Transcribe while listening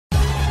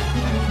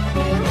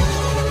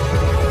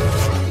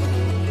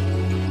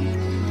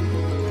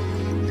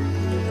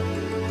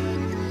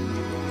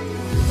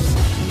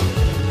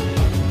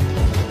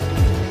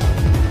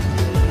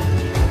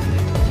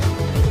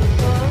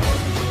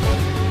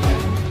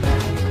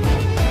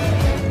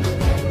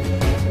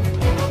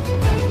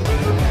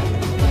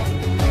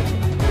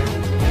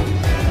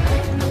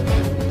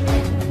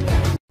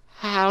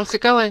How's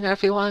it going,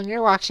 everyone?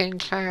 You're watching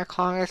China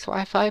Connor's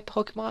Wi-Fi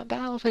Pokemon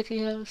Battle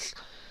videos.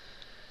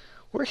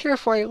 We're here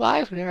for a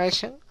live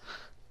narration,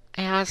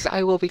 as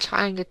I will be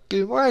trying to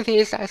do more of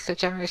these as the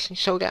Generation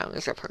Showdown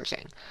is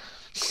approaching.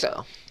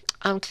 So,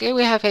 today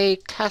we have a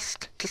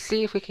test to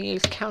see if we can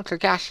use Counter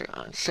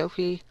Gastrodon. So if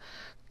we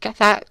get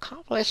that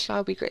accomplished,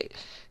 that'll be great.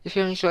 If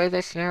you enjoy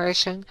this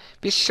narration,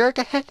 be sure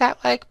to hit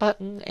that like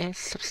button and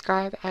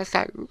subscribe, as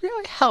that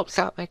really helps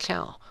out my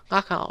channel.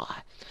 Not gonna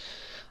lie.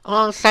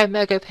 Alongside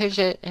Mega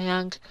Pidgeot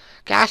and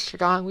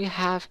Gastrodon, we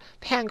have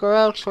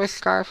Pangoro, Choice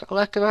Scarf,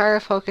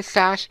 Electivire, Focus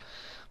Sash,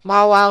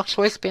 Mawile,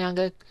 Choice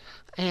Bandit,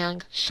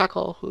 and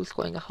Shuckle, who's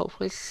going to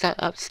hopefully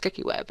set up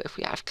Sticky Web if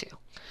we have to.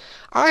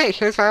 Alright,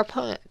 here's our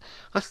opponent.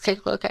 Let's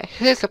take a look at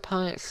his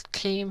opponent's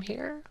team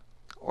here.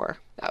 Or,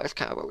 that was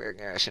kind of a weird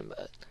narration,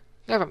 but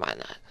never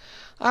mind that.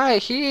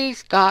 Alright,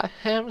 he's got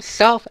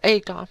himself a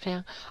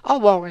Donphan, a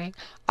Walrein,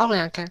 a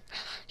Lantern.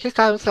 He's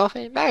got himself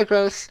a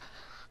Metagross,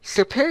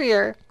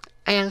 Superior,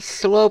 and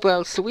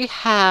Slowbro. So we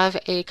have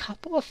a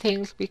couple of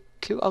things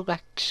to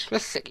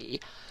electricity.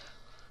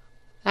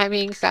 That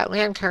means that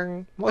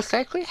Lantern most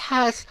likely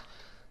has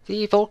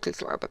the Volt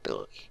Absorb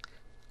ability.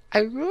 I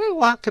really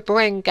want to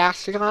bring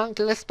Gastrodon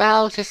to this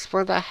battle just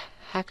for the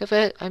heck of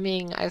it. I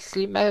mean, I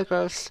see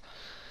Metagross,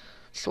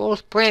 so we'll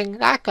bring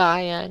that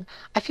guy in.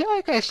 I feel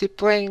like I should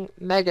bring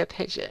Mega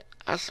Pidgeot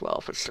as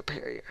well for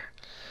Superior.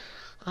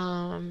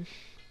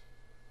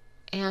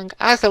 And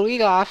as a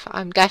leadoff,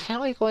 I'm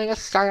definitely going to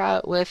start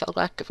out with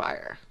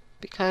Electivire,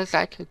 because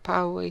I could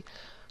probably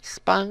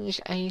sponge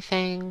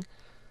anything.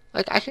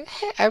 Like, I can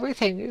hit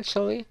everything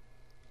usually.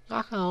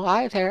 Not gonna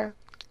lie there.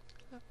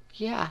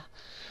 Yeah.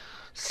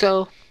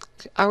 So,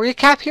 a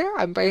recap here,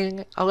 I'm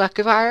bringing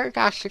Electivire,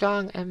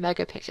 Gastrodon, and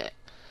Mega Pidgeot.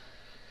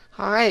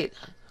 Alright,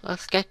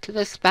 let's get to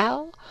this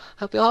battle.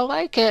 Hope you all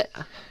like it.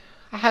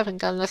 I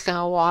haven't done this in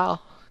a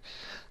while.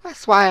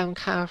 That's why I'm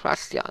kind of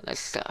rusty on this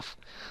stuff.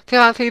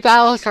 3-on-3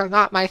 battles are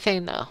not my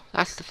thing, though.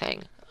 That's the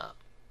thing.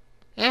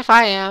 And if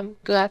I am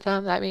good at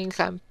them, that means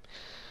I'm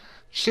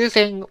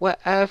choosing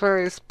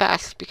whatever is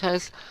best,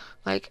 because,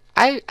 like,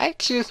 I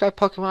choose my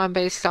Pokemon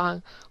based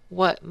on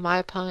what my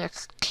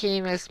opponent's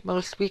team is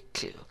most weak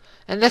to.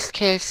 In this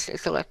case,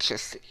 it's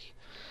electricity.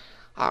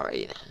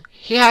 Alright,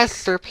 he has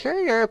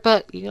Superior,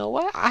 but you know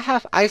what? I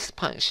have Ice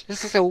Punch.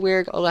 This is a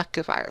weird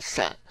Electivire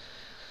set.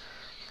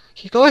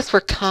 He goes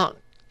for Taunt.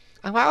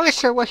 I'm not really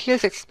sure what he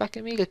is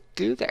expecting me to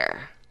do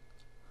there.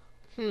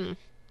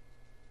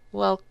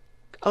 Well,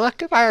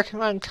 Electivire can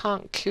run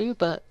Taunt too,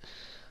 but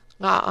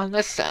not on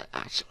this set,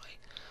 actually.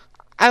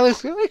 I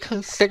was really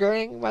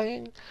considering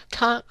running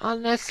Taunt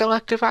on this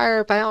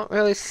Electivire, but I don't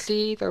really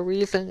see the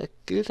reason to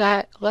do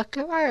that.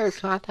 Electivire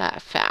is not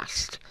that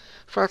fast,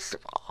 first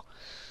of all.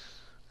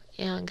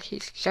 And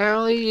he's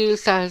generally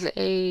used as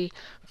a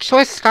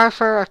Choice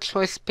Scarfer, a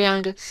Choice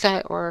Bandit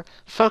set, or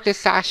Focus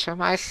Sash for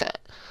my set.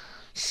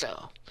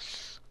 So,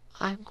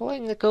 I'm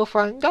going to go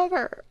for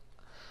another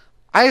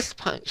Ice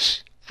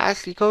Punch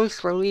as he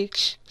goes for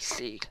Leech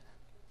Seed.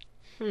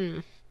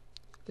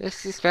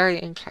 This is very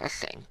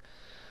interesting.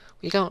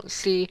 We don't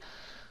see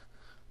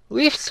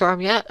Leaf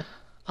Storm yet,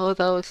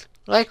 although it's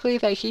likely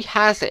that he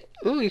has it.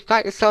 Ooh, you've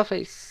got yourself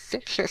a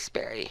Citrus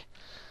Berry.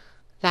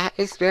 That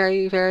is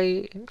very,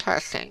 very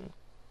interesting.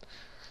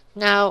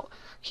 Now,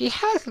 he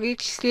has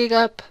Leech Seed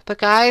up, but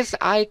guys,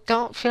 I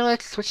don't feel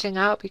like switching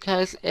out,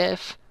 because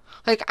if,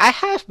 like, I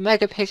have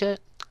Mega Pidgeot,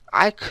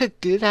 I could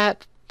do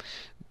that,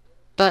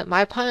 but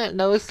my opponent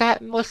knows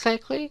that most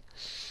likely,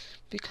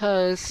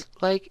 because,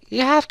 like,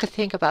 you have to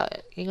think about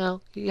it, you know?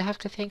 You have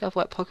to think of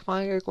what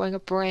Pokemon you're going to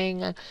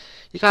bring, and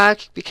you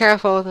gotta be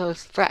careful of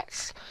those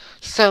threats.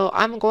 So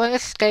I'm going to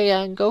stay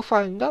and go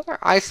for another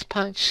Ice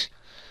Punch,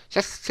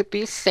 just to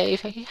be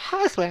safe, and he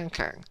has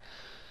Lantern.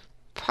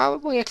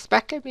 Probably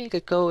expected me to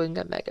go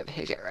into Mega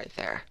Pidgeot right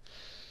there.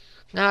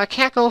 Now, I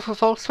can't go for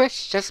Volt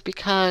Switch just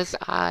because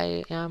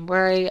I am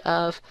wary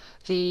of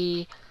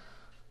the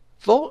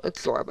Volt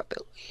Absorb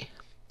ability.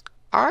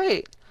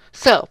 Alright,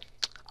 so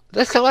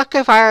this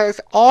Electivire is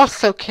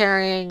also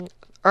carrying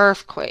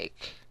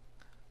Earthquake.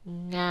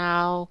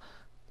 Now,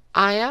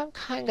 I am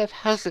kind of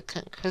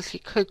hesitant because he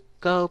could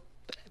go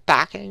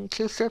back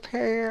into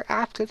Superior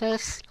after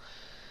this,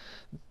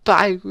 but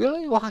I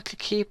really want to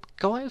keep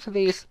going for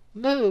these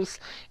moves,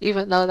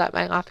 even though that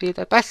might not be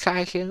the best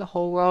strategy in the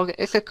whole world.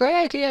 It's a great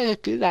idea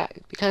to do that,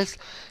 because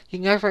you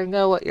never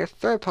know what your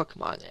third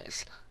Pokemon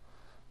is.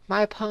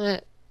 My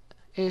opponent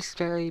is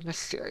very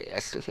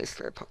mysterious with his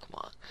third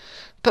Pokemon.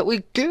 But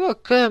we do a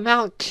good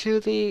amount to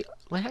the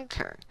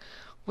Lantern,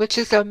 which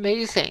is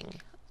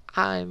amazing.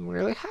 I'm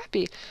really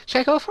happy. Should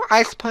I go for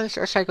Ice Punch,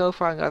 or should I go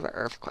for another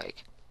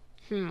Earthquake?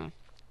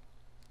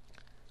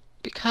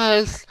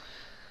 Because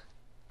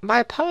my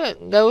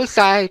opponent knows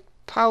I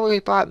probably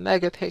bought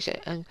Mega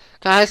Pidgeot, and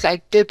guys,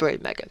 I did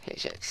bring Mega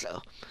Pidgeot,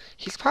 so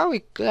he's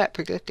probably good at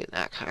predicting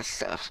that kind of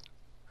stuff.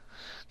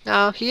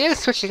 Now, he is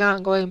switching out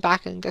and going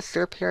back into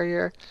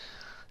Superior.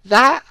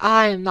 That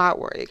I'm not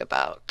worried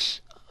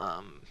about,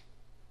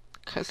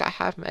 because I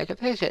have Mega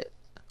Pidgeot,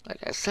 like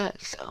I said,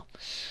 so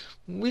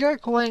we are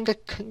going to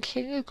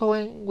continue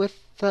going with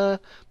the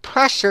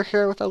pressure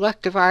here with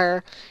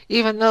Electivire,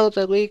 even though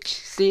the Leech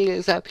Seed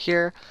is up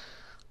here.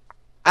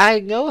 I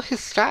know his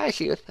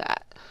strategy with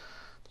that.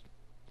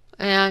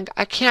 And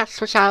I can't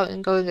switch out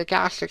and go into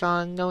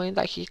Gastrodon knowing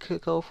that he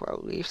could go for a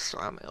Leaf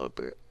Storm and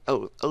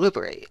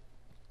Liberate.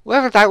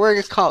 Whatever that word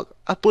is called.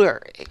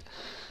 Obliterate.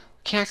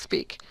 Can't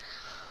speak.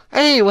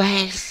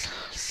 Anyways,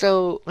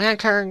 so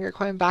Lantern, you're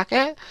going back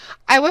in.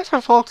 I went for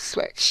Volt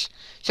Switch.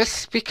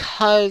 Just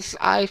because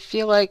I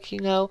feel like,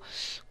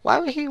 why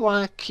would he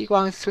want to keep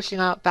on switching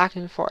out back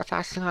and forth?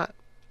 That's not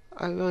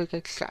a really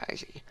good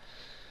strategy.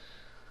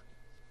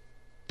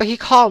 But he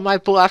called my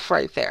bluff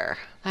right there.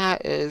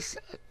 That is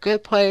a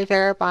good play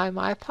there by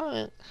my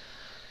opponent.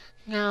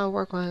 Now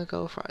we're going to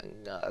go for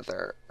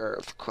another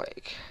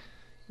Earthquake.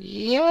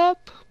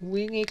 Yep,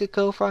 we need to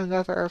go for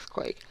another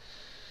Earthquake.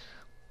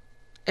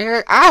 And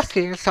you're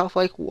asking yourself,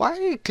 like, why are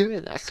you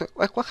doing this?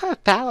 Like, what kind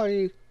of battle are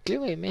you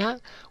doing,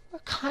 man?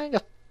 What kind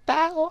of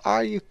battle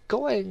are you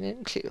going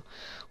into?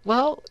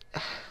 Well,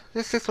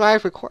 this is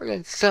live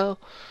recorded, so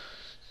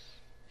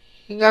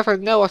you never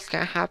know what's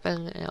going to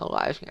happen in a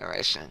live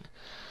narration.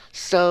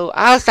 So,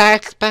 as I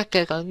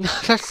expected,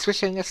 another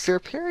switch into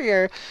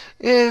Superior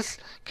is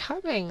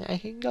coming, and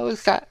he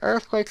knows that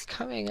Earthquake's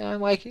coming, and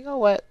I'm like, you know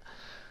what?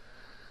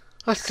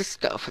 Let's just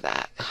go for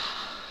that.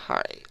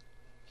 Alright.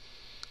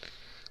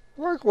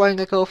 We're going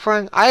to go for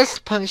an Ice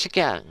Punch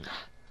again.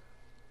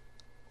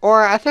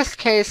 Or in this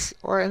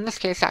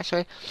case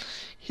actually,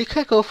 he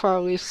could go for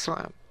a Leaf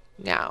Storm.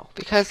 Now,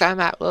 because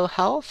I'm at low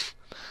health,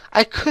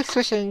 I could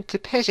switch into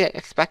Pidgeot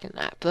expecting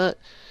that, but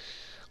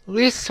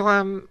Leaf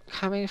Storm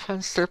coming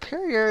from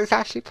Superior is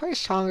actually pretty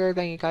stronger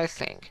than you guys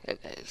think it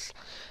is.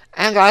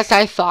 And as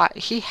I thought,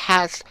 he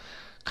has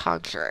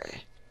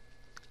Contrary.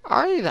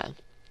 Alright then.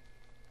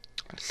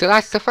 So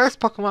that's the first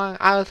Pokemon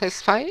out of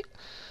this fight.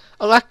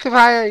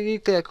 Electivire, you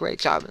did a great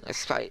job in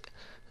this fight.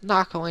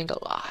 Not going to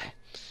lie.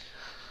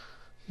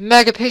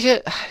 Mega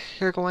Pidgeot,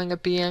 you're going to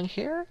be in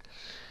here.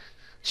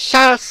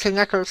 Shoutouts to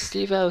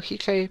NecroStevo, he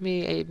traded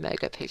me a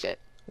Mega Pidgeot.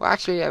 Well,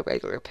 actually a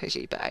regular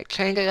Pidgey, but I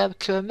trained it up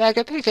to a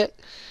Mega Pidgeot.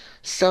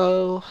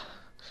 So,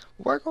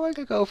 we're going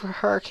to go for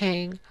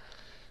Hurricane,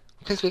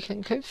 because we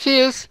can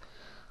confuse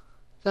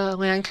the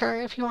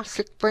Lantern if he wants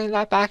to bring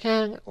that back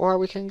in, or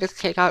we can just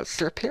take out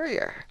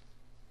Superior.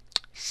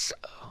 So,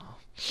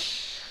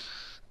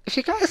 if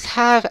you guys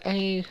have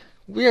any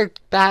weird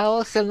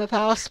battles in the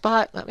battle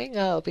spot, let me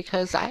know,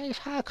 because I've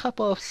had a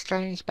couple of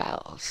strange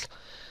battles.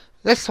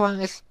 This one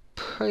is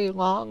pretty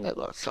long, it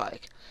looks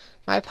like.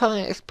 My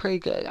opponent is pretty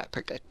good at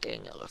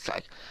predicting, it looks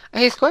like.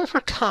 And he's going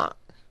for Taunt.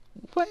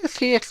 What is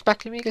he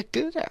expecting me to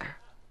do there?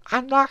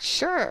 I'm not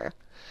sure.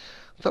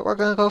 But we're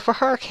going to go for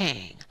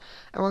Hurricane.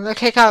 And we're going to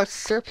take out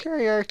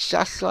Superior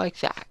just like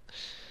that.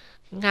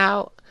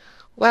 Now,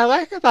 what I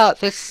like about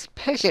this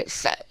Pidgeot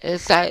set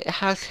is that it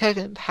has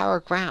Hidden Power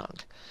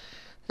Ground.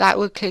 That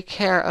would take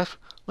care of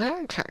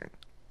Lantern.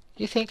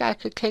 You think I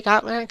could take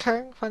out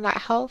Lantern from that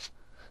health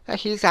that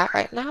he's at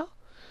right now?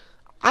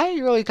 I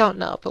really don't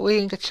know, but we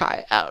need to try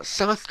it out.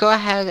 So let's go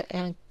ahead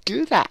and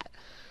do that.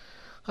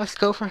 Let's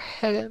go for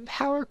Hidden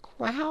Power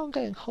Ground,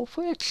 and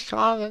hopefully it's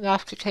strong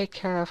enough to take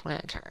care of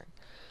Lantern.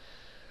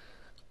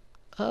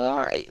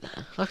 Alright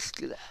then, let's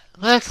do that.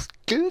 Let's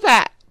do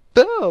that!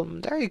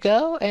 Boom! There you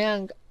go,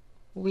 and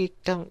we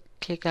don't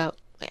take out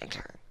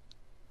Lantern.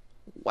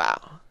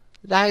 Wow.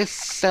 That is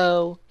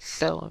so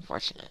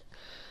unfortunate.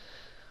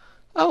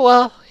 Oh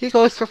well, he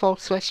goes for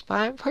Volt Switch, but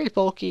I'm pretty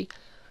bulky.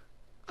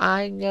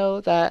 I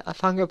know that a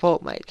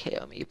Thunderbolt might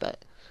KO me,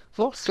 but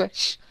Volt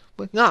Switch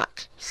would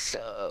not.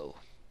 So,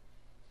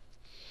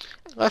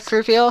 let's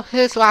reveal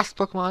his last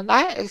Pokemon.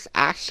 That is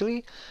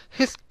actually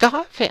his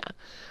Donphan.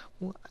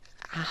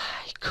 I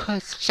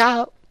could switch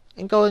out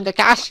and go into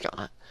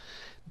Gastrodon,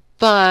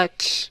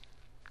 but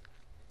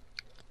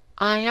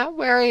I am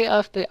wary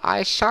of the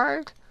Ice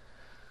Shard.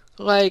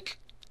 Like,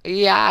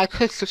 yeah, I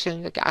could switch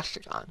into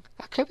Gastrodon.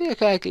 That could be a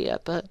good idea,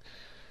 but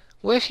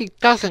what if he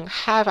doesn't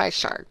have Ice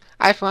Shard?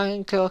 I've run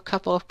into a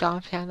couple of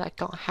Donphan that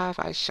don't have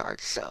Ice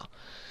Shard, so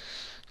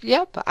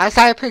yep, as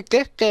I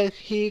predicted,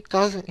 he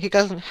doesn't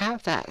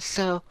have that,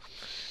 so,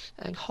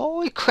 and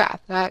holy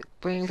crap, that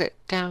brings it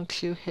down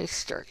to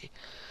his 30.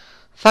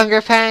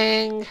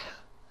 Thunderfang,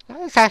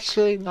 that is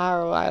actually not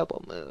a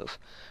reliable move.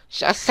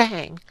 Just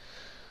saying.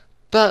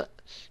 But,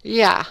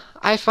 yeah,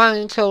 I've run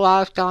into a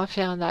lot of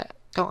Donphan that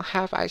don't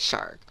have Ice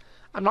Shard.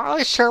 I'm not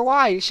really sure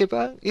why. You should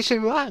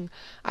run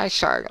Ice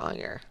Shard on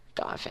your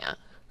Donphan.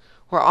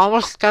 We're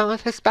almost done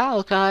with this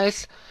battle,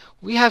 guys.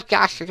 We have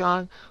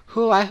Gastrodon,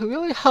 who I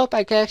really hope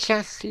I get a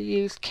chance to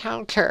use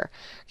Counter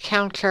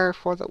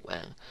for the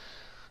win.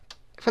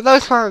 For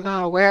those who are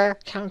not aware,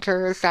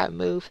 Counter is that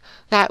move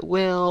that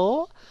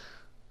will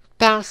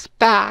bounce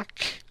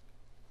back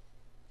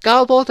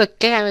double the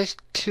damage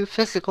to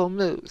physical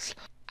moves.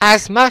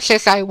 As much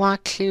as I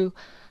want to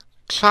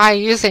try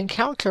using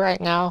Counter right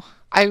now,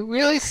 I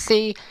really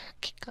see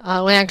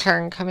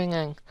Lantern coming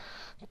in.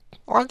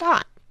 Or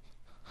not.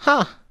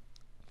 Huh.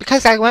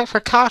 Because I went for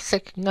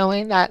Toxic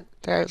knowing that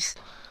there's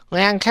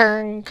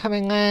Lantern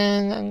coming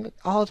in and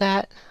all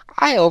that.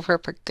 I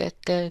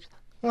overpredicted.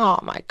 Oh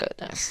my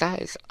goodness,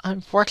 that is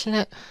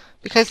unfortunate.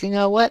 Because you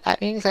know what?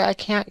 That means that I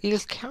can't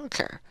use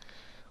counter.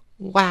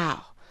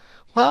 Wow.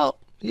 Well,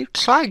 you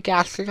tried,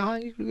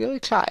 Gastrodon. You really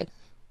tried.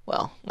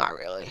 Well, not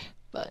really,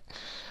 but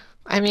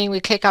I mean, we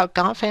take out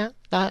Gonfan.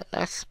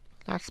 That's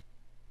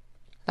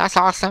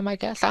awesome, I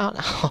guess. I don't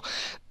know.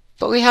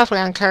 But we have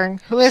Lantern,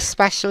 who is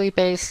specially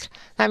based.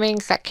 That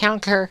means that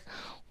counter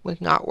would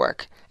not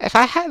work. If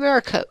I had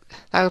Mirror-Coat,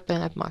 that would have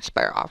been a much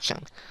better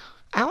option.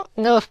 I don't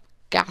know if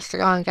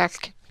Gastrodon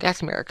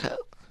gets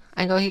Mirror-Coat.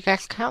 I know he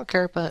gets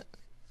counter, but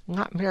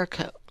not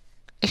Mirror-Coat.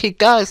 If he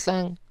does,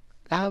 then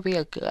that would be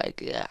a good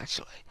idea,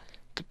 actually,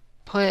 to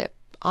put it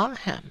on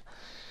him.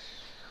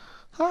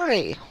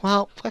 Alright,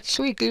 well, what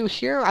should we do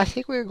here? I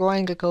think we're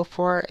going to go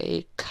for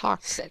a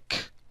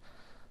Toxic.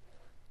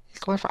 He's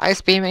going for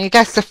Ice Beam, and he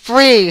gets the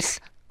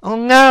Freeze! Oh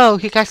no,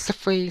 he gets the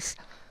Freeze.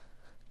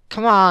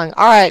 Come on.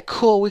 Alright,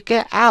 cool, we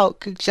get out.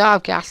 Good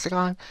job,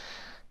 Gastrodon.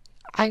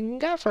 I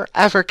never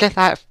ever get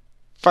that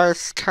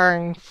first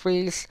turn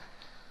Freeze.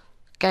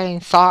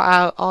 Getting Thaw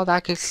out, all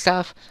that good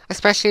stuff.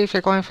 Especially if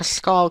you're going for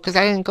Skull, because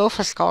I didn't go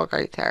for Skull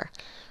right there.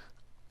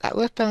 That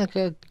would have been a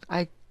good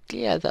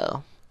idea,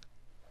 though.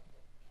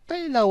 But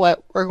you know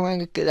what? We're going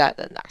to do that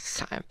the next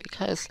time,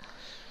 because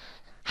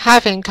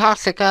having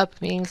Toxic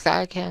up means that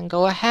I can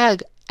go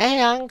ahead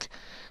and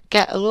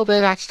get a little bit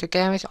of extra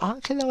damage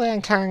onto the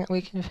Lantern, and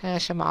we can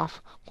finish him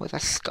off with a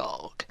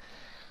Scald.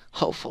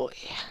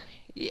 Hopefully.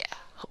 Yeah,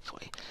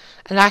 hopefully.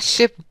 And that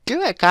should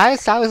do it,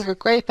 guys. That was a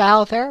great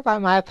battle there by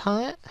my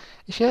opponent.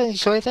 If you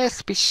enjoyed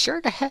this, be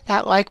sure to hit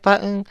that like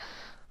button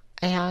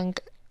and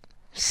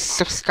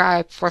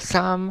subscribe for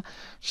some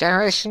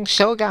Generation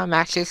Showdown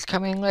matches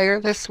coming later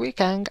this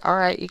weekend.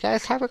 Alright, you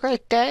guys have a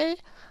great day,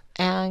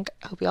 and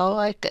I hope you all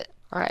liked it.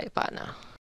 Alright, bye now.